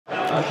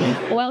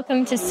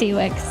Welcome to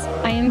CWIX.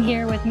 I am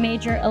here with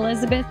Major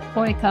Elizabeth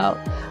Boyko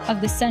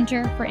of the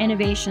Center for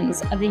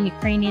Innovations of the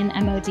Ukrainian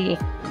MoD.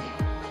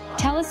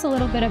 Tell us a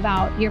little bit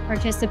about your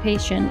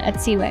participation at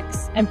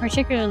CWIX, and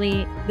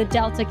particularly the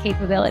Delta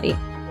capability.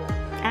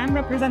 I'm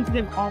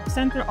representative of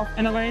Center of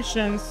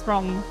Innovations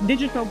from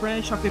digital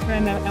branch of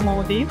Ukrainian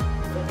MoD,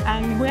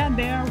 and we are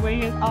there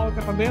with our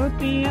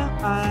capability,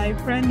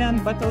 Ukrainian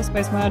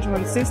battlespace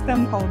management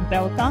system called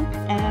Delta,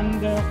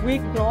 and we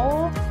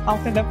grow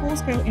after the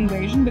full-scale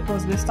invasion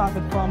because we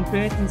started from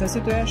creating the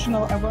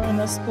situational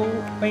awareness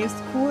tool based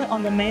fully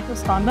on the NATO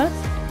standards,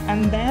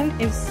 and then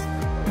it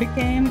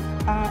became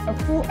a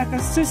full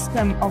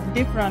ecosystem of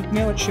different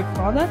military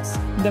products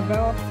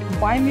developed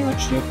by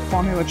military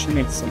for military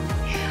needs.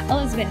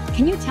 Elizabeth,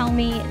 can you tell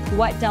me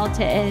what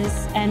Delta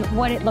is and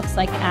what it looks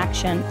like in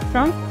action?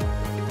 Sure.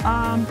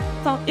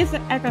 So it's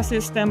an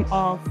ecosystem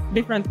of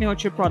different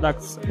military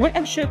products. We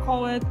actually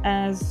call it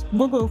as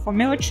Google for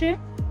military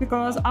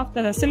because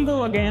after the single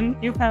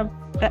login, you have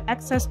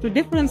access to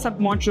different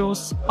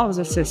sub-modules of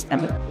the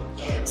system.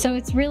 So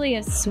it's really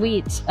a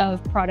suite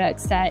of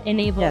products that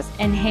enables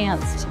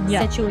enhanced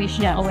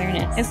situational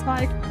awareness. It's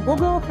like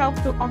Google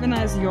helps to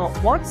organize your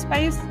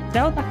workspace,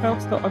 Delta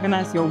helps to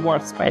organize your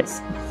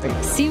workspace.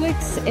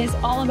 CWIX is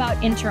all about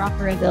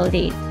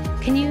interoperability.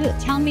 Can you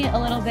tell me a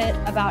little bit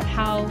about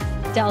how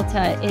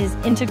Delta is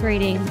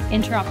integrating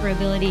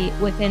interoperability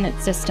within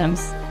its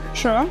systems?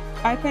 Sure.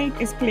 I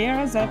think it's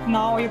clear that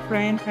now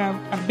Ukraine have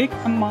a big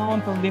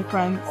amount of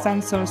different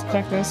sensors,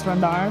 trackers,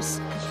 radars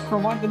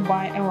provided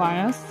by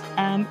Alliance,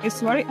 and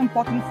it's very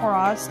important for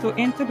us to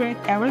integrate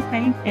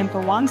everything into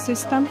one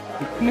system.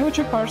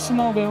 Military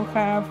personnel will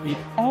have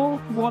all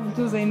what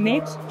do they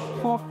need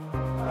for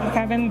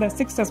having the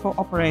successful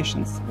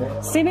operations.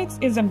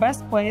 CWIX is the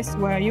best place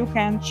where you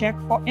can check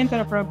for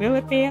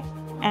interoperability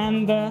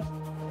and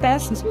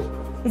test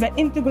the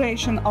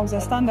integration of the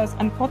standards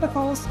and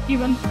protocols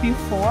even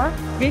before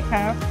we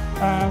have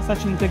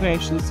such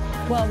integrations.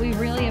 Well, we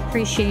really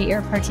appreciate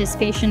your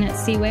participation at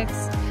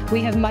CWIX.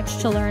 We have much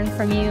to learn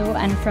from you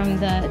and from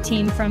the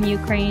team from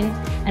Ukraine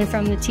and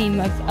from the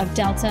team of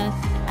Delta,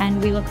 and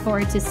we look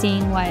forward to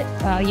seeing what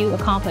you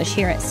accomplish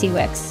here at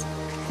CWIX.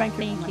 Thank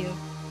you. Thank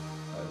you.